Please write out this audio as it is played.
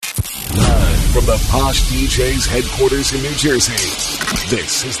From the Posh DJs headquarters in New Jersey,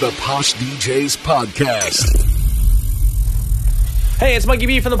 this is the Posh DJs Podcast. Hey, it's Mikey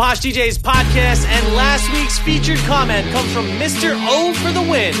B from the Posh DJs Podcast, and last week's featured comment comes from Mr. O for the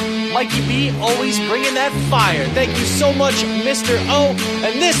win. Mikey B always bringing that fire. Thank you so much, Mr. O.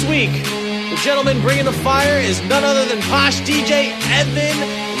 And this week, the gentleman bringing the fire is none other than Posh DJ Evan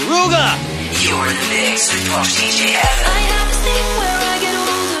Ruga. You're in the mix with Posh DJ Evan. I have this thing where I get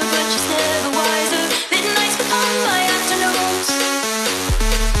older, but just never wiser. Midnights become my afternoons.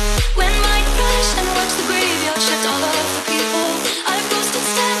 When my crash and watch the graveyard shift all of the people I've ghosted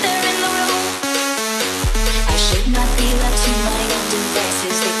stand there in the room. I should not be left to my own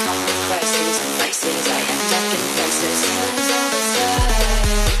devices. They come with prices and vices. I end up in crisis.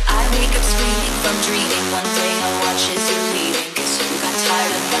 I wake up screaming from dreaming. One day I'll watch as you're leaving, 'cause you got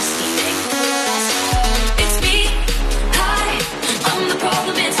tired of my scheming. It's me, hi, I'm the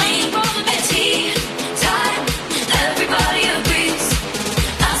problem, it's me, it's he, time, everybody agrees.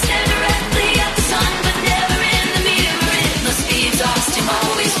 I stare directly at the sun, but never in the mirror. It must be exhausting,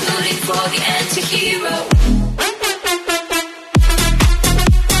 always rooting for the anti-hero.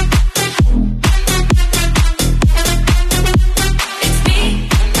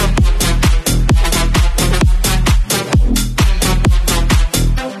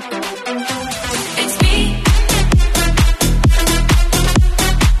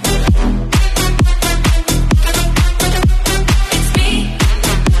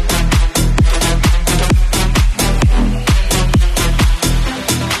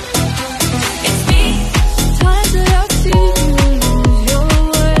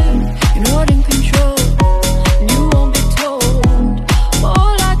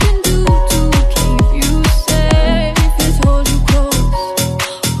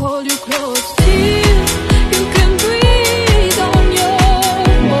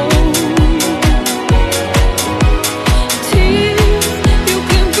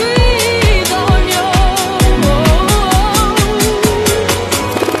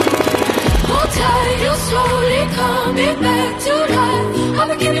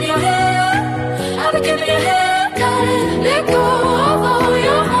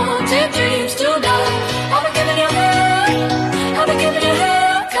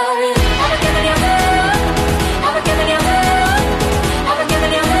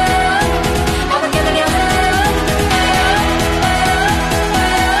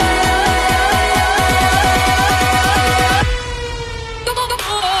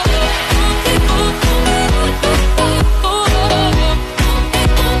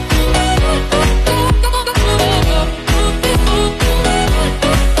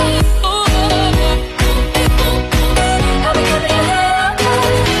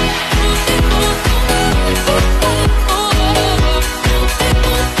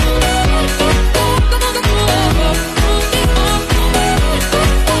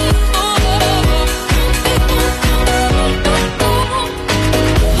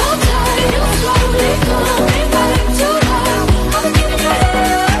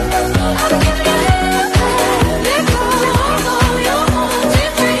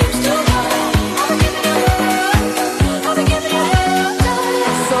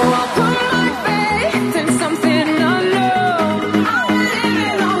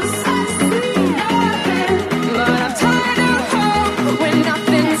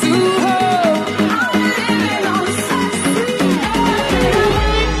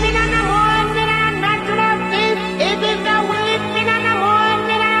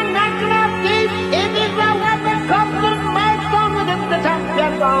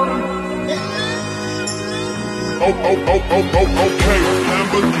 Okay,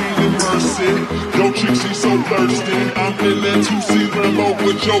 Lamborghini Mercy. Yo, chick, she so thirsty. I'm in that 2C Rambo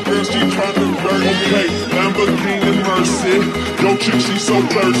with your girl, she tryna flirt. Okay, Lamborghini Mercy. Yo, chick, she so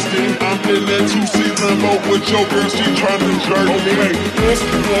thirsty. I'm in that 2C Rambo with your girl, she tryna flirt. Okay. This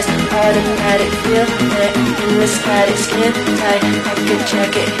is automatic, feel it in the static, skin tight, like a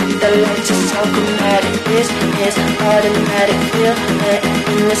jacket, the lights are so chromatic. This is automatic, feel it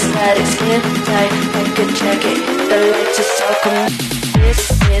in the static, skin tight, like a jacket, the lights are so chromatic. This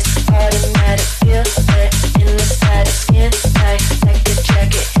is automatic, feel it in the static, skin tight, like a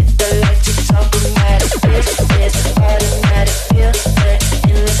jacket, the lights are so chromatic. This is automatic, feel it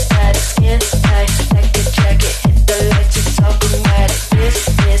in the static, skin tight, like a jacket, the lights are so chromatic. This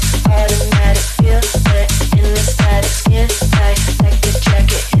is automatic, feel it in the static, skin tight, like a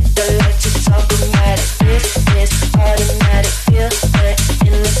jacket, the lights are so chromatic. This is automatic, feel it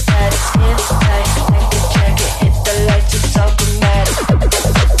in the static, skin tight, like a jacket, the lights are so chromatic.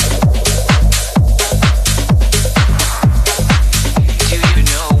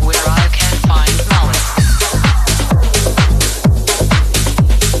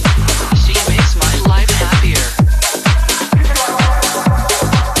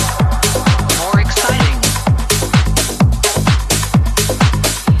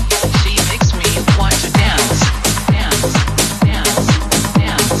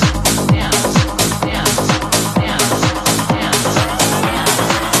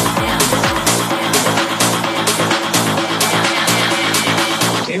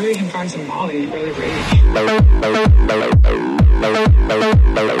 on some Molly, really rage.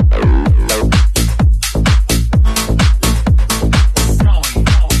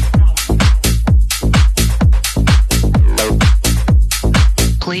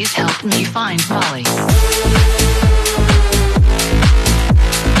 Please help me find Molly.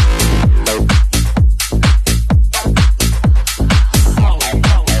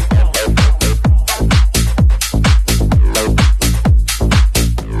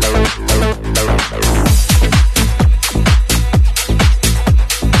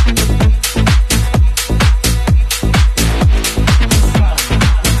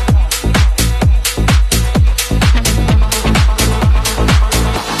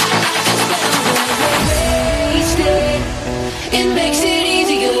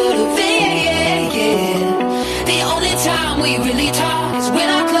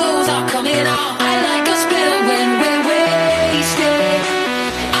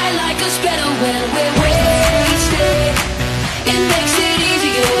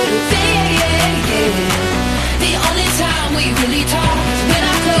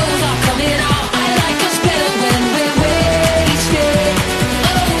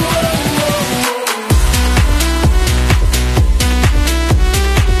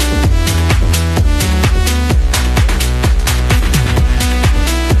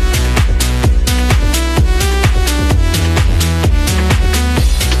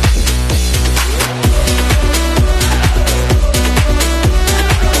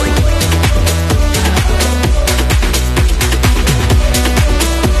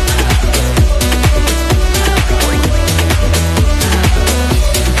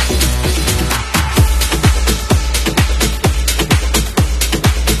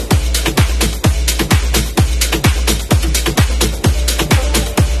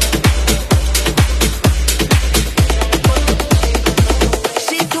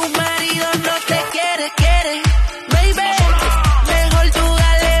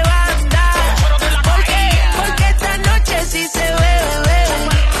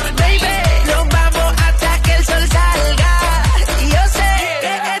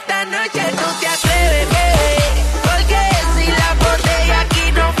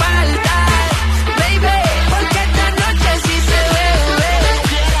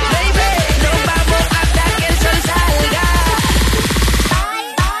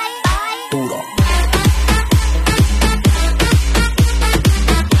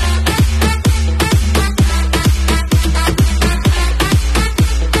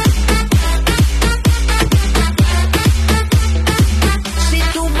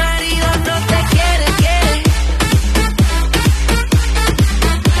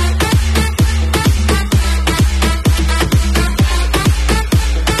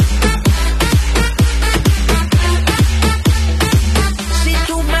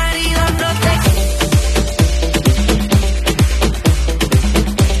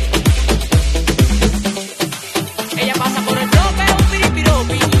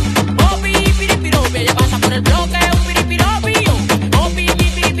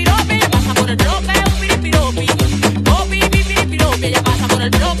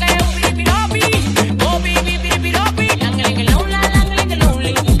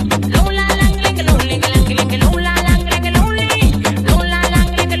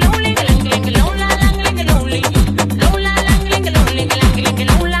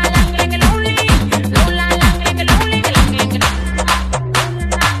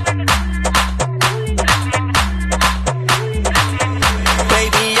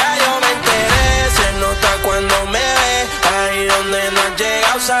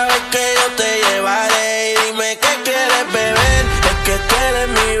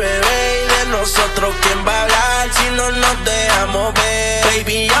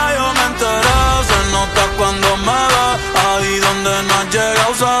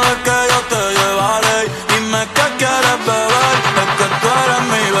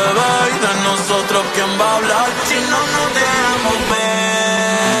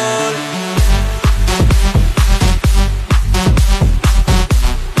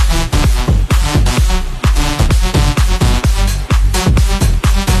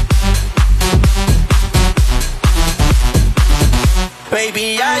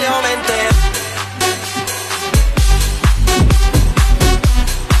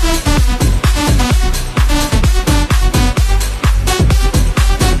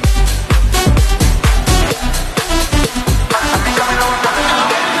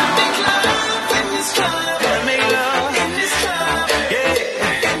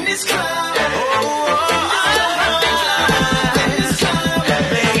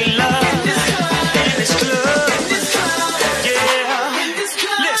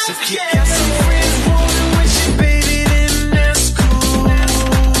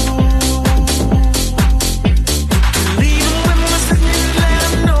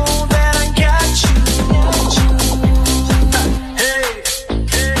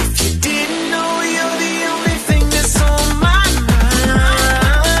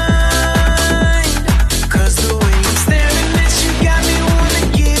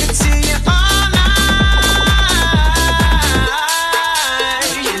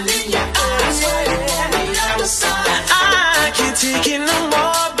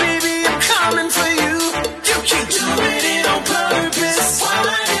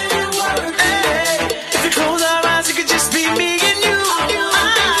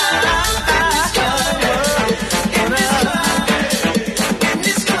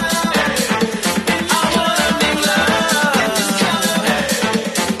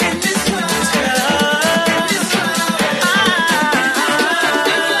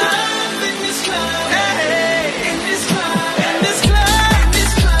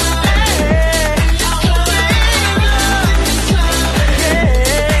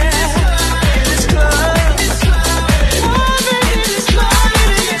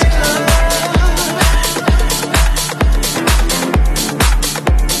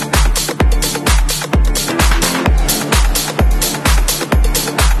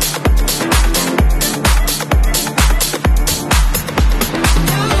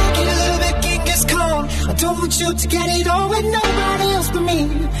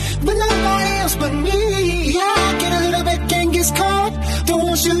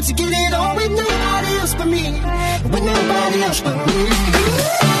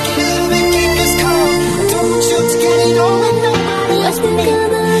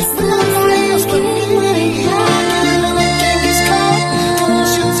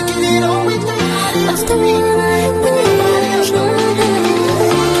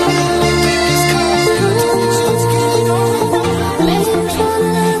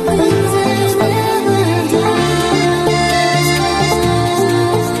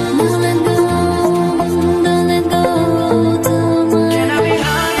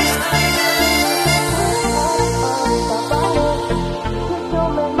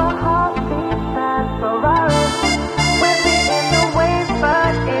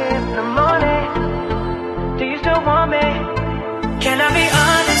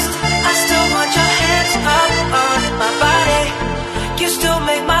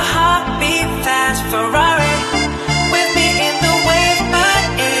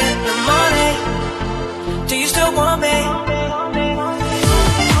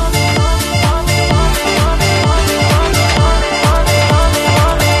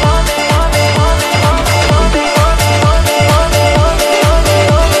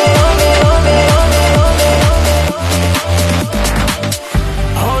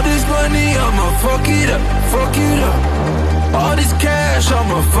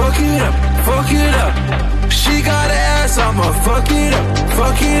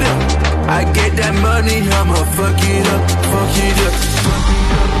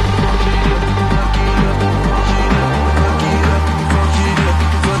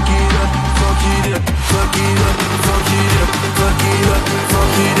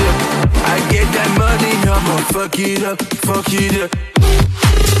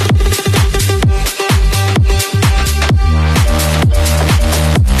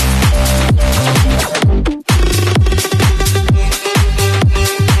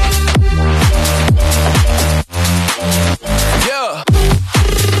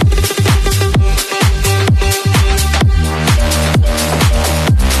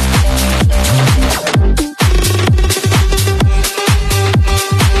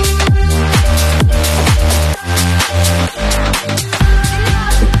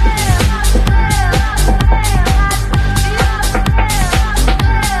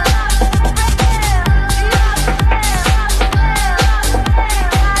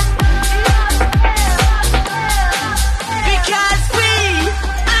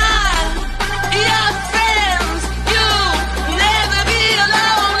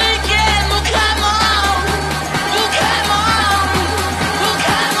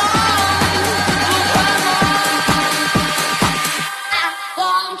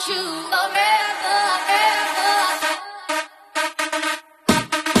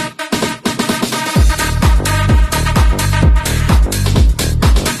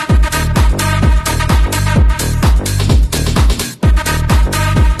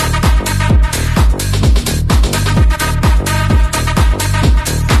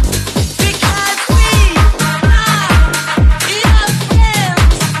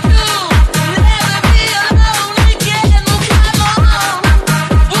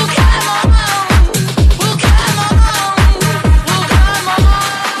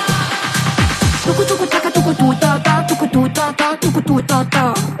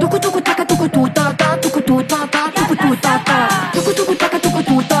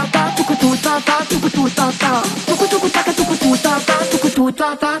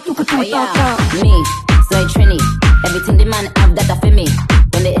 Me, soy Trini. Everything the man have that for me.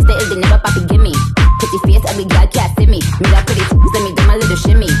 When they is they never papi give me. Pretty face, every girl can't see me. Me got pretty tits, let me do my little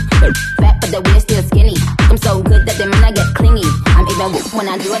shimmy. Fat but the waist still skinny. I'm so good that the man I get clingy. I'm even good when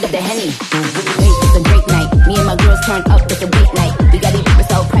I do it with the Henny. Wait, it's a great night. Me and my girls turned up, it's a great night. We got these people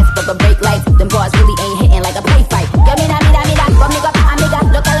so pressed up a break lights. Them boys really ain't hitting like a play fight. Yo, mira, conmigo, amiga,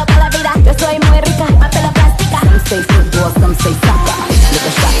 loca la vida. Yo soy muy rica, my pela plástica. Some say football, some say soccer. Look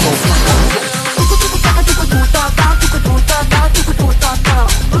a shot, go soccer.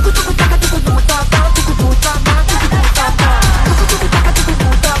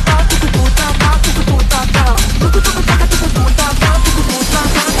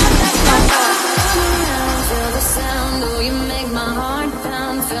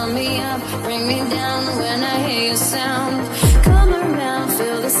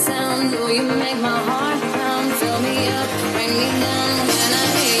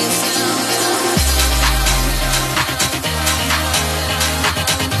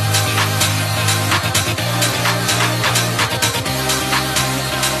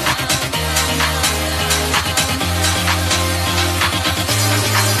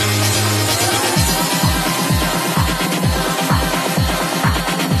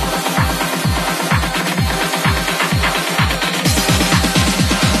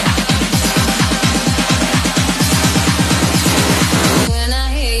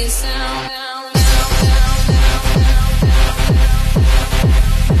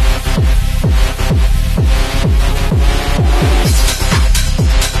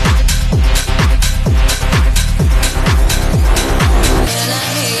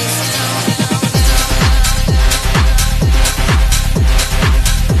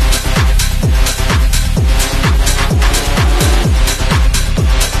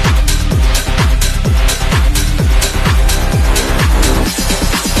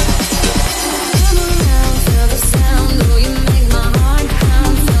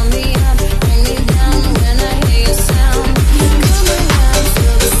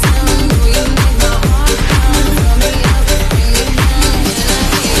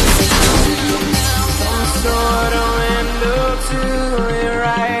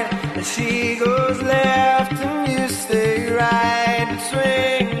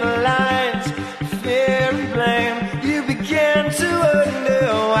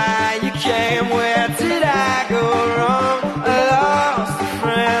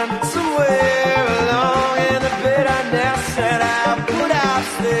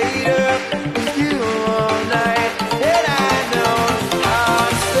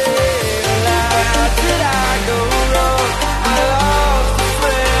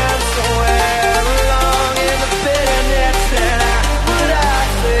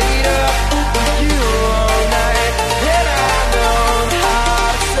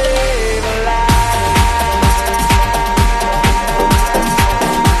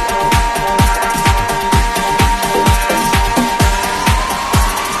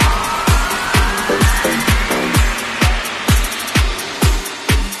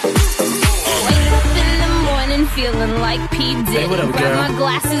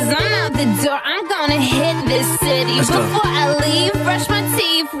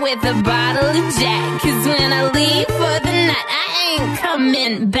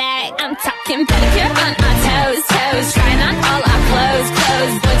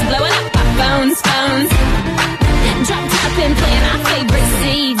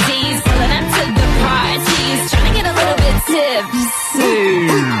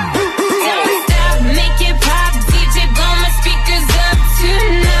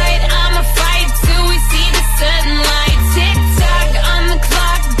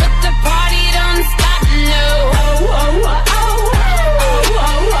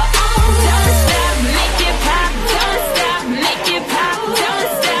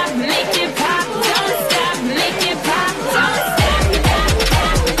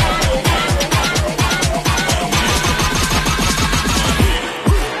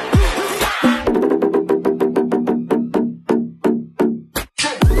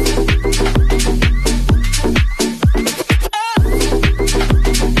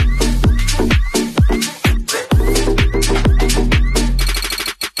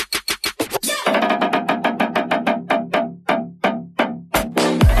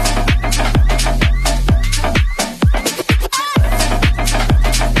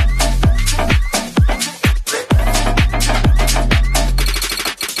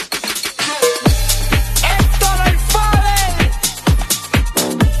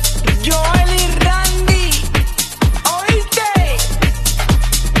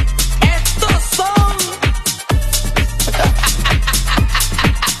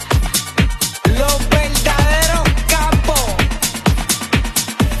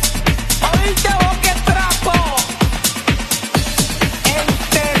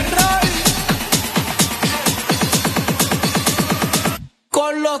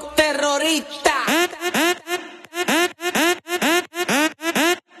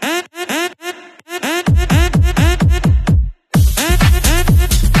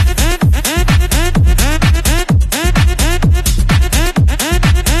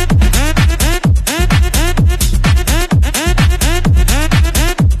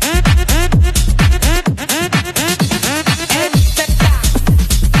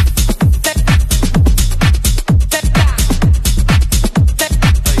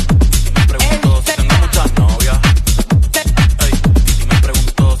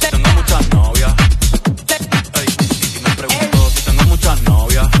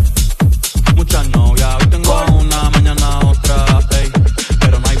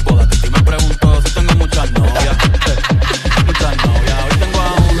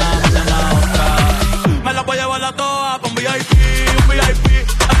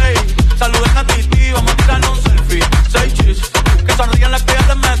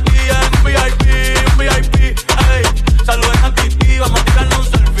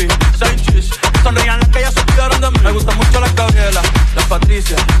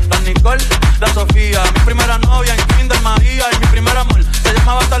 Patricia, la Nicole, la Sofía. Mi primera novia en Kinder María. Y mi primer amor se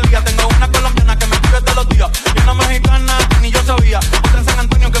llamaba Talía. Tengo una colombiana que me quiere todos los días. Y una mexicana que ni yo sabía. Otra en San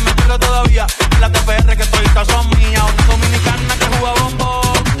Antonio que me quiere todavía. Y la TPR que todavía son mía. Una dominicana que juega bombón.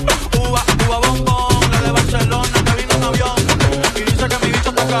 Juega bombón. La de Barcelona que vino en avión. Y dice que mi bicho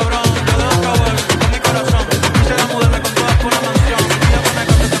está cabrón. Yo dejo cabrón con mi corazón. Quisiera mudarme con todas por una mansión. Mi vida con el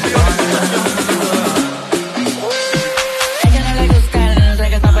que te envío la invitación. Ella no le gusta el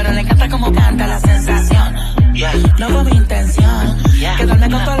reggaetón, pero le encanta como canta la sensación. No fue mi intención quedarme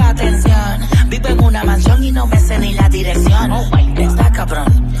con toda la atención. Vivo en una mansión y no me sé ni la dirección. Está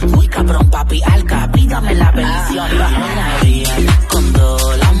cabrón, muy cabrón, papi, alca, pídame la bendición. En la vía, cuando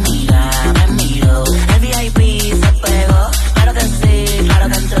la mira, me miro. El VIP se pegó, claro que sí, claro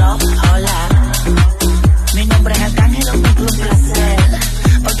que entró. Hola, mi nombre es Arcángel, es un placer.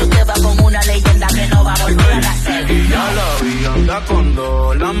 Hoy tú te vas con una leyenda que no va a volver a nacer. Ya la vi, anda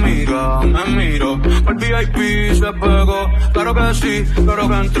cuando la mira, me miro. El VIP se pegó, claro que sí, claro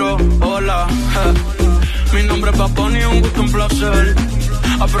que entró. Hola, mi nombre es Paponi, un gusto, un placer.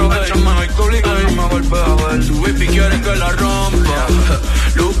 Aprovechame, hay que obligar y no me vuelve a ver. Tu VIP quiere que la rompa.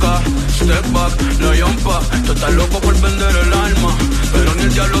 Luca, step back, la yompa. Tú estás loco por vender el alma, pero ni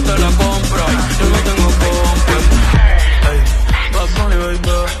el diablo te la compra. Yo no tengo compra. Hey, Bad Bunny, baby.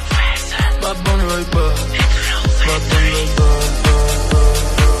 Bad Bunny, baby. Bad Bunny, baby.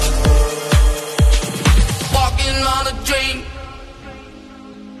 Walking on a dream.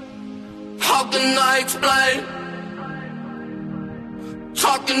 How can I explain?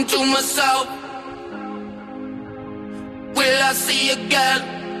 Talking to myself. Will I see again?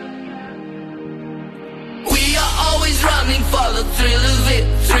 We are always running for the thrill of it,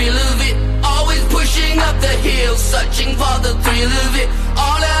 thrill of it. Always pushing up the hill, searching for the thrill of it.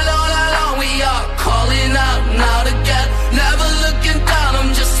 All along we are calling out now to get. Never looking down,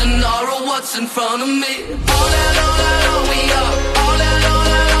 I'm just an aura of what's in front of me. All along we are, all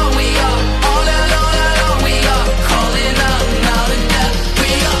along we are, all along we are calling out now to get. We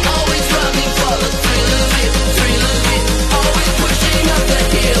are always running for the thrill of it, thrill of it. Always pushing up the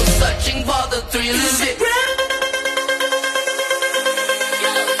hill, searching for the thrill of it.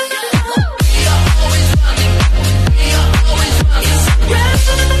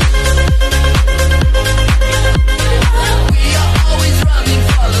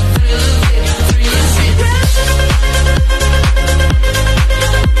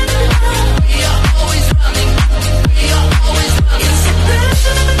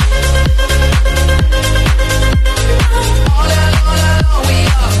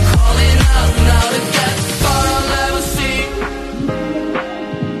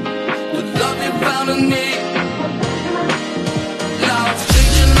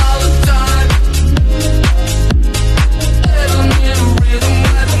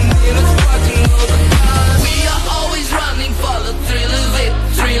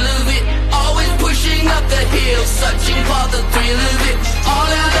 Searching for the thrill of it. All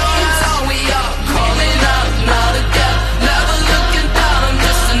along we are calling out now to get. Never looking down, I'm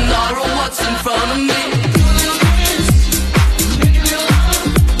just an aura of what's in front of me.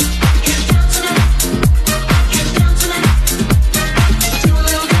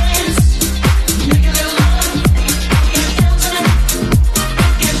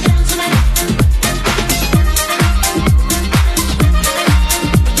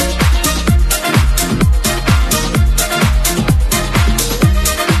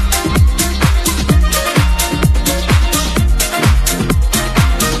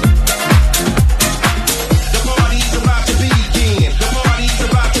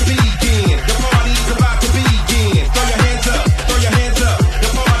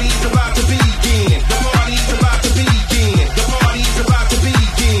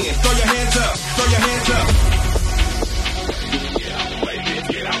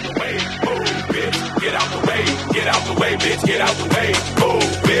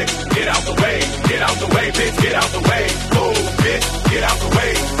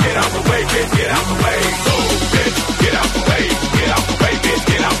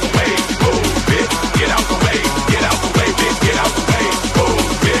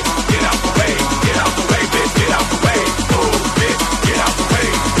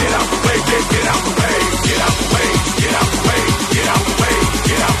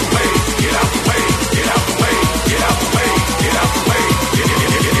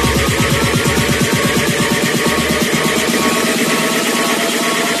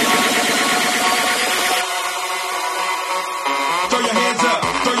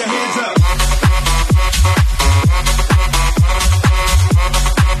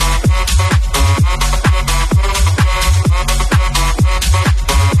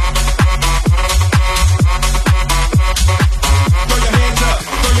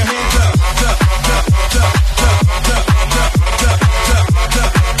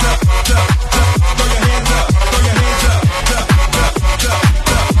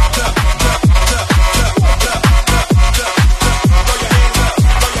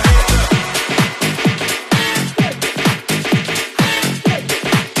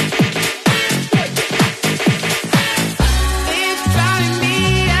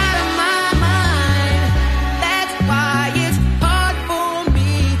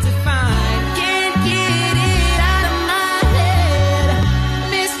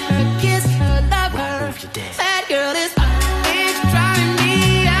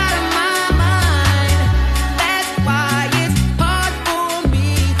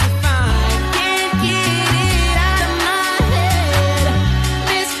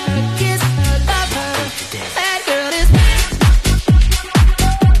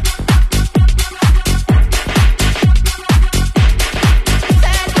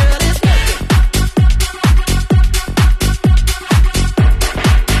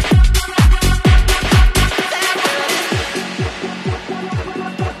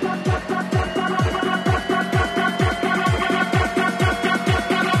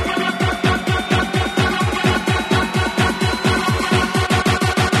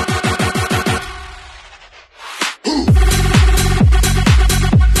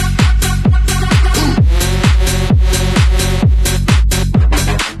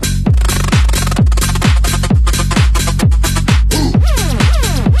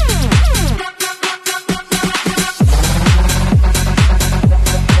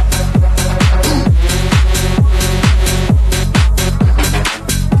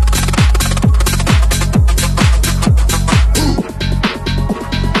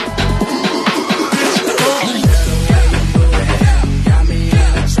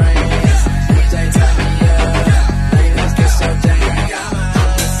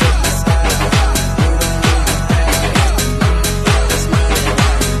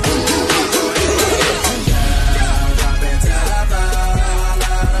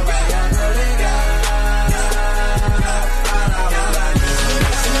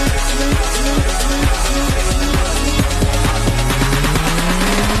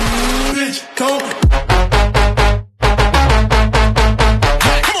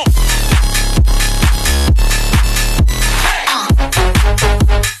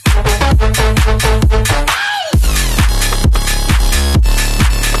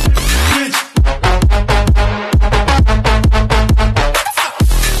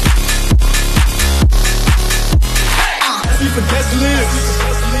 the best live.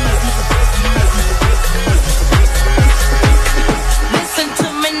 Listen to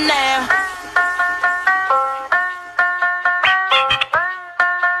me now.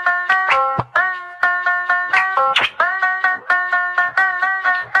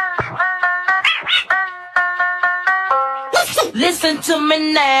 Listen to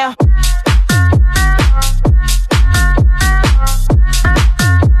me now.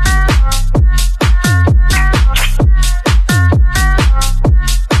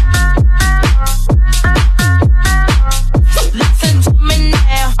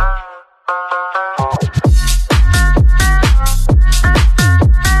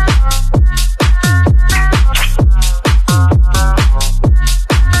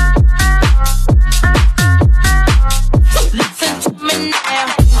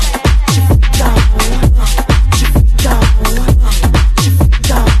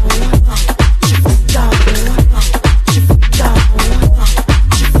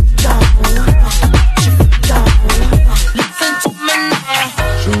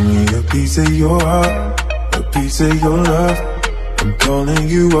 Say your love, I'm calling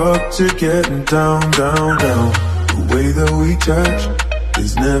you up to getting down, down, down. The way that we touch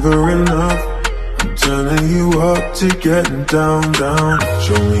is never enough. I'm turning you up to getting down, down.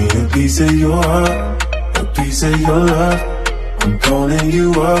 Show me a piece of your heart, a piece of your love. I'm calling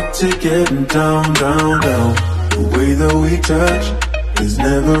you up to getting down, down, down. The way that we touch is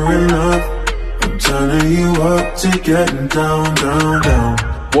never enough. I'm turning you up to getting down, down, down.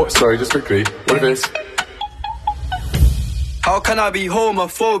 What? Sorry, just quickly. What if it's... How can I be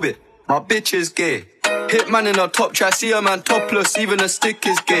homophobic? My bitch is gay. Hitman in a top try, see a man topless, even a stick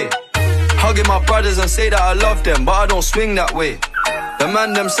is gay. Hugging my brothers and say that I love them, but I don't swing that way. The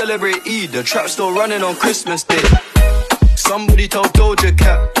man them celebrate Eid, the trap still running on Christmas Day. Somebody tell Doja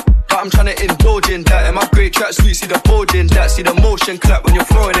Cat, but I'm trying to indulge in that. In my great track suite, see the bulge in that. See the motion clap when you're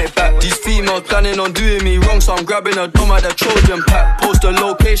throwing it back. These females planning on doing me wrong, so I'm grabbing a dome at the Trojan pack. Post a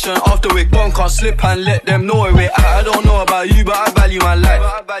location after we're gone, can't slip and let them know where we're at. I don't know about you, but I value my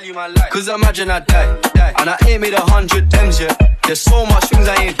life. Cause imagine I die, and I ain't made 100 M's yet. There's so much things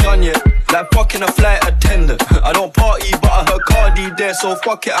I ain't done yet, like fucking a flight attendant. I don't party, but I heard Cardi there, so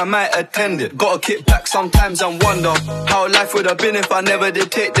fuck it, I might attend it. Gotta kick back sometimes and wonder how life would have been if I never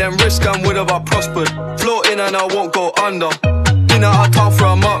did take them risks and would have I prospered. Floating and I won't go under. Been out of town for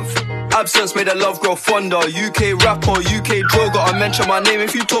a month. Absence made the love grow fonder. UK rapper, UK drill, gotta mention my name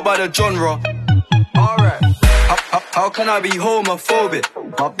if you talk about the genre. Alright. How can I be homophobic?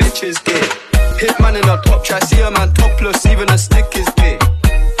 My bitch is gay. Hitman in a top try, see a man topless, even a stick is gay.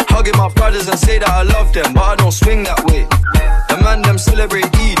 Hugging my brothers and say that I love them, but I don't swing that way. The man them celebrate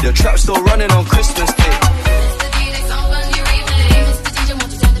Eid, the trap still running on Christmas Day.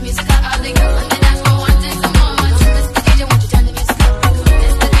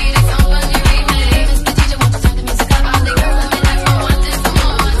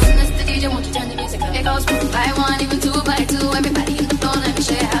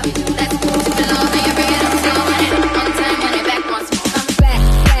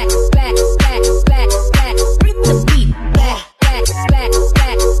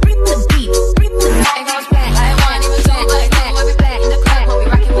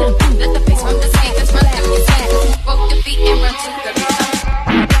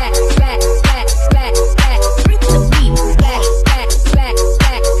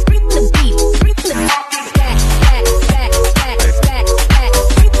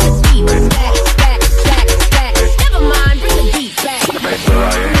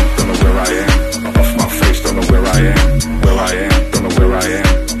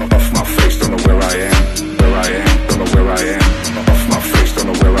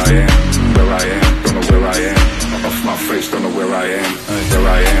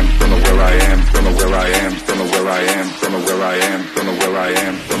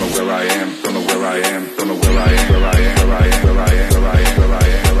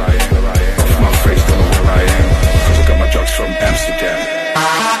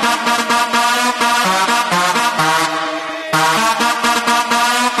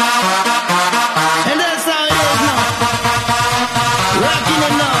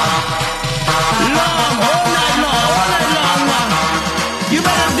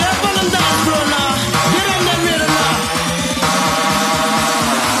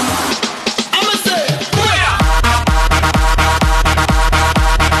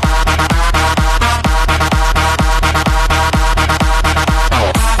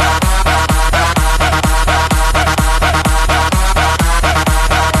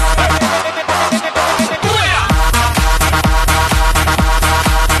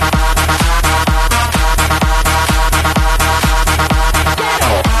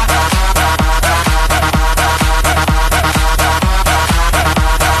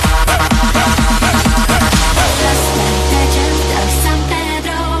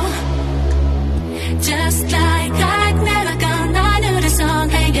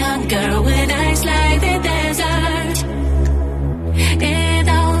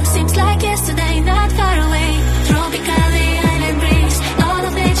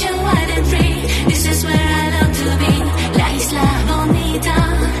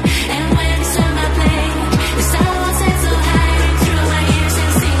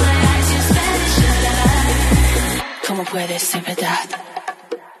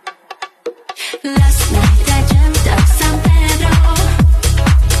 Last night I dreamt of San Pedro.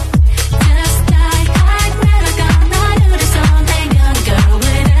 Just like I'd never gone. I knew there's something young girl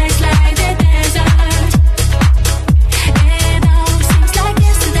with eyes like the desert. It all seems like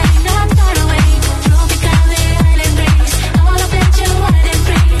yesterday, not far away. Tropical the island breeze, all of that you wide and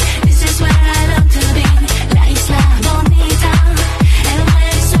free. This is where I long to be, La Isla Bonita. And when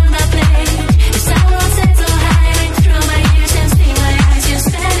it's on my plate, the sound set so high, ring through my ears and sting my eyes. Your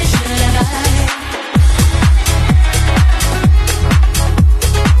Spanish lullaby.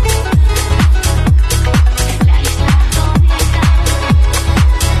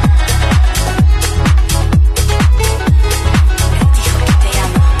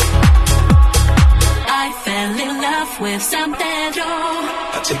 I fell in love with San Pedro.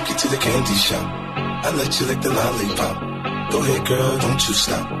 I'll take you to the candy shop. I'll let you lick the lollipop. Go ahead, girl, don't you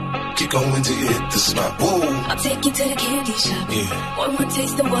stop. Keep going till you hit the spot. Whoa. I'll take you to the candy shop. Yeah. One more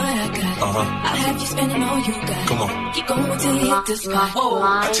taste of what I got. I'll have you spending all you got. Come on. Keep going till you hit the spot. Whoa.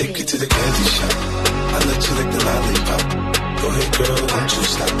 I'll take you to the candy shop. I'll let you lick the lollipop. Go ahead, girl, don't you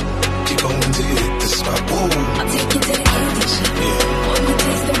stop. Keep going till you hit the spot. Whoa. I'll take you to the candy shop. Yeah. One more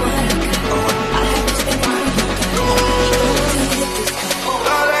taste of what I got. I'll have you spending all you got. Come on. Keep going till you hit the spot.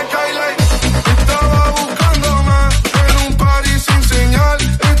 Dale, Kylie, estaba buscando más en un party sin señal.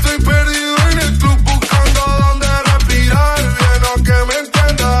 Estoy perdido en el club buscando dónde respirar. Bien o que me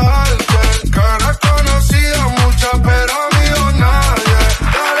entienda alguien. Caras conocidas muchas, pero amigos nadie.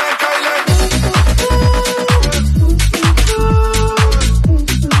 Dale, Kylie.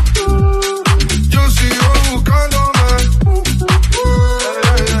 Yo sigo buscando más.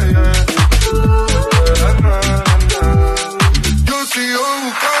 Yo sigo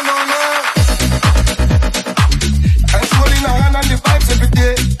buscando más. I'm swelling on and the vibes every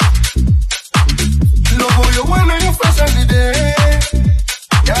day. Love how you want and you fresh every day.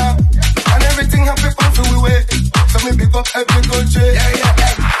 Yeah, and everything happy fun for we way. So me pick up every country. Yeah.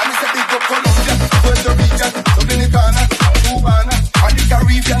 And it's a big up Colombia, Puerto Rican, Dominicana, Cubana, and the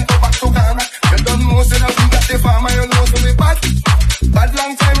Caribbean, go back to Ghana. You don't know, say that we got the farmer, you know, so we bad. Bad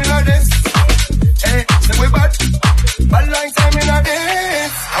long time in our days. Hey, say we bad. Bad long time in our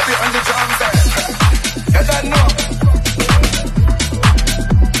days. I'll be on the job side. You don't know.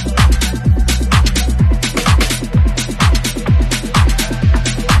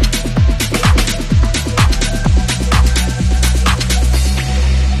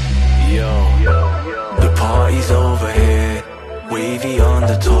 The party's over here, wavy on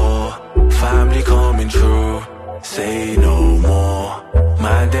the tour, family coming through, say no more,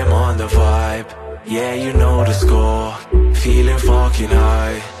 man them on the vibe, yeah you know the score, feeling fucking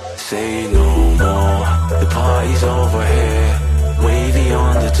high, say no more, the party's over here, wavy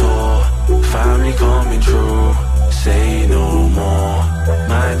on the tour, family coming through, say no more,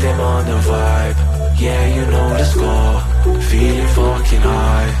 man them on the vibe, yeah you know the score, feeling fucking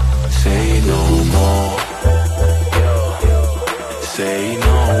high, say no more. Say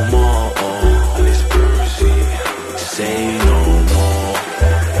no more. And it's Brucey. Say no more.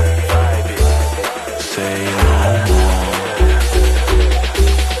 Say no more.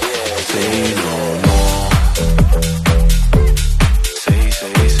 Say no more.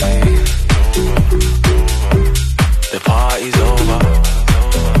 Say. The party's over.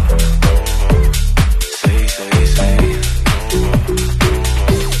 Say.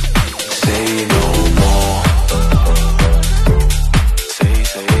 Say no more. Say.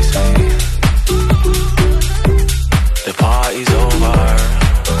 The party's over.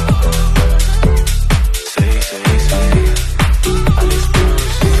 Say. And it's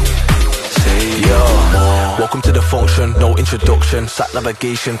Brucey. Say yo. Welcome to the function, no introduction. Sat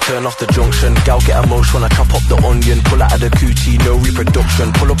navigation, turn off the junction. Gal get emotion when I chop up the onion. Pull out of the coochie, no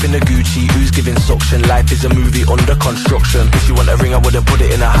reproduction. Pull up in the Gucci, who's giving suction? Life is a movie under construction. If you want a ring, I wouldn't put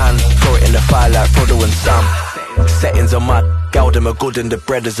it in a hand. Throw it in the fire like Frodo and Sam. Settings are mad, gal them are good and the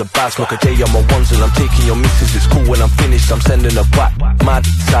bread is a bad. Smoke a J on my ones and I'm taking your missus. It's cool when I'm finished, I'm sending her back. Mad,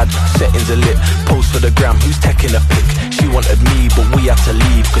 sad, settings are lit. Post for the gram, who's taking a pic? She wanted me, but we had to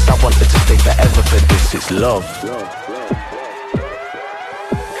leave, cause I wanted to stay forever for this, it's love.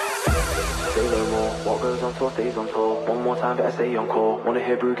 Say no more, what goes on tour stays on tour. One more time, better stay on call. Wanna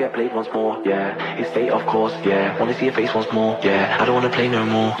hear Brew get played once more, yeah. It's fate of course, yeah. Wanna see your face once more, yeah. I don't wanna play no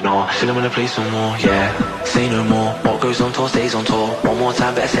more, no. Still wanna play some more, yeah. Say no more, what goes on tour stays on tour. One more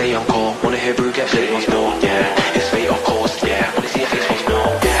time, better stay on call. Wanna hear Brew get played once more, yeah. It's fate of course, yeah. Wanna see your face once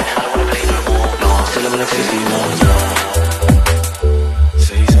more, yeah. I don't wanna play no more, no. Still wanna play some more, no.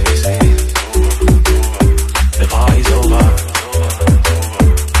 Say. The party's over.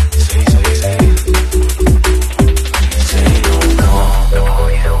 Say. Say no more. The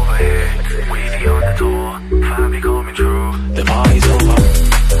party's over here. Wavy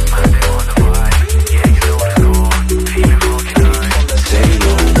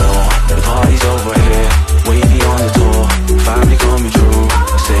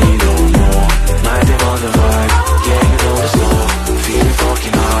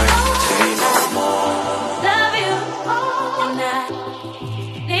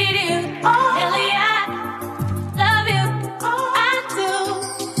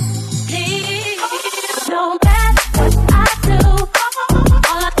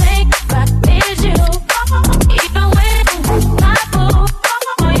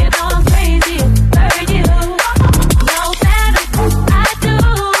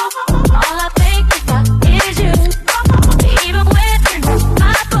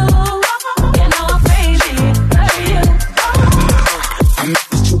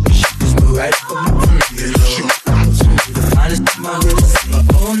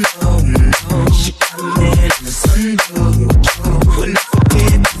Oh no, no, she got a man in the sunroof. When I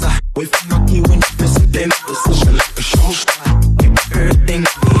forget, I wait for my key when you press it, baby. Position like a show spot. Everything I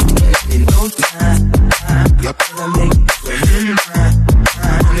need in no time. Y'all better make it for him,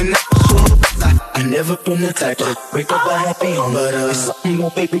 and that's so I never been the type to break up a happy home, but it's something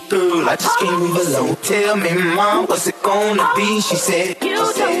more, baby girl. I just can't leave alone. Tell me, mom, what's it gonna be? She said,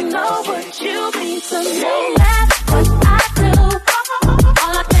 you don't know what you mean to me. That's what I do.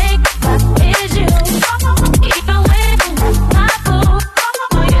 All I think about is you. Even when my boo,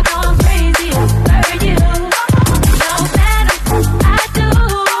 oh, you know I'm crazy over you. No matter what I do,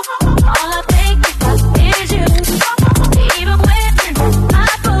 all I think about is you. Even when my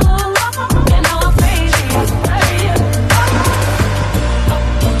boo, you know I'm crazy over you.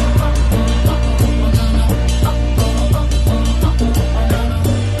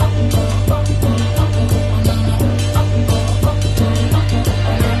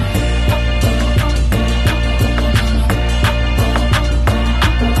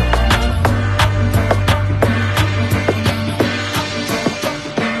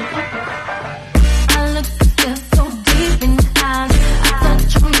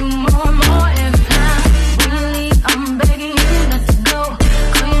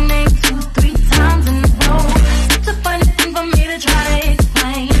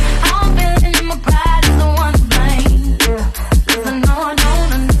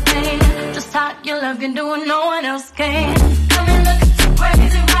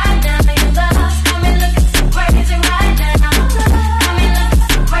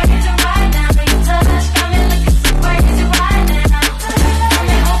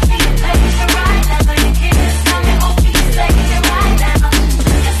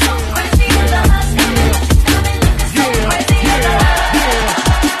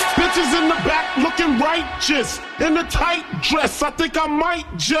 In a tight dress, I think I might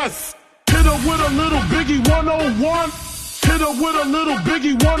just hit her with a little Biggie 101. Hit her with a little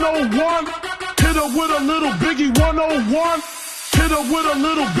Biggie 101. Hit her with a little Biggie 101. Hit her with a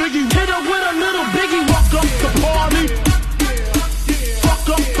little Biggie. Hit her with a little Biggie. Fuck up the party. Fuck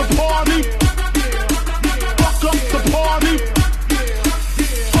up the party. Fuck up the party.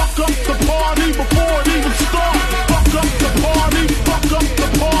 Fuck up the party before it even starts. Fuck up the party. Fuck up the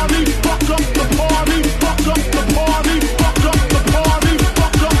party. Fuck up the party. Fuck up the party. Fuck up the party.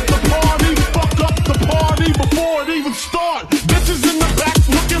 Fuck up the party. Fuck up the party before it even starts. Bitches in the back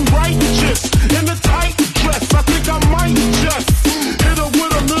looking righteous in a tight dress. I think I might just hit her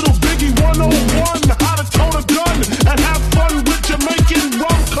with a little Biggie 101. How to tote a gun and have fun with Jamaican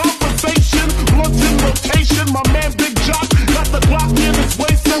rum conversation. Blunts in rotation. My man Big Jock got the Glock in his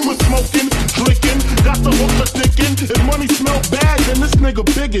waist and we're smoking, drinking. Got the hooker thinking. His money smell bad and this nigga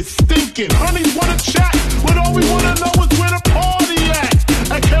Big is stinking. Honeys wanna chat, but all we wanna know is where the party at.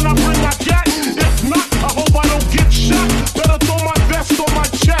 And can I bring my gat? If not, I hope I don't get shot. Better throw my vest on my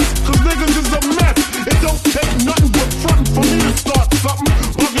chest, cause niggas is a mess. It don't take nothing but frontin' for me to start something.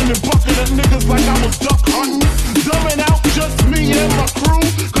 Bugging and bucking at niggas like I was duck hunting. Dumbing out just me and my crew,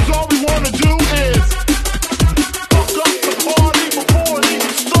 cause all we wanna do is fuck up the party before it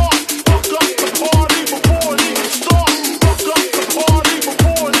even starts. Fuck up the party before it even starts. Fuck up the party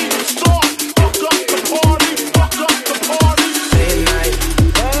before it even starts. Fuck up the party. Fuck up the party. Day and night,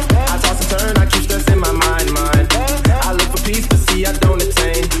 I toss and turn, I keep stress in my mind. I look for peace, but see I don't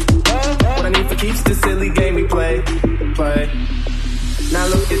attain. What I need for keeps this silly game we play. Now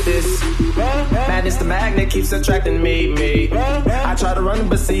look at this. Madness the magnet keeps attracting me. I try to run,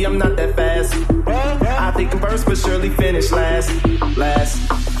 but see I'm not that fast. I think I'm first, but surely finish last.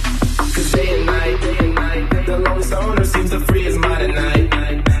 Cause day and night, the lone stoner seems to free his mind at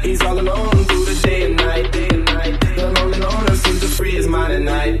night. He's all alone through the day and night. The lonely loner seems to free his mind at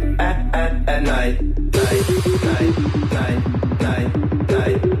night. At night.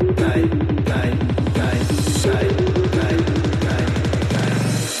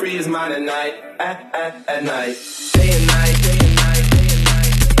 Free his mind at night. At night. Day and night. Day and night. Day and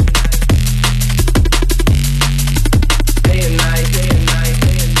night. Day and night. Day and night. Day and night.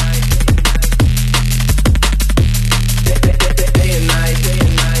 Day and night. Day and night.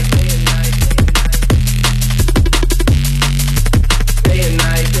 Day and night. Day and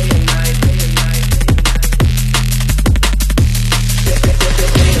night. Day and night.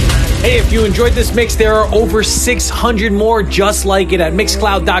 Hey, if you enjoyed this mix, there are over 600 more just like it at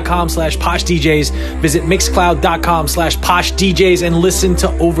mixcloud.com/poshdjs. Visit mixcloud.com/poshdjs and listen to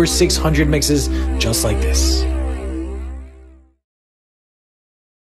over 600 mixes just like this.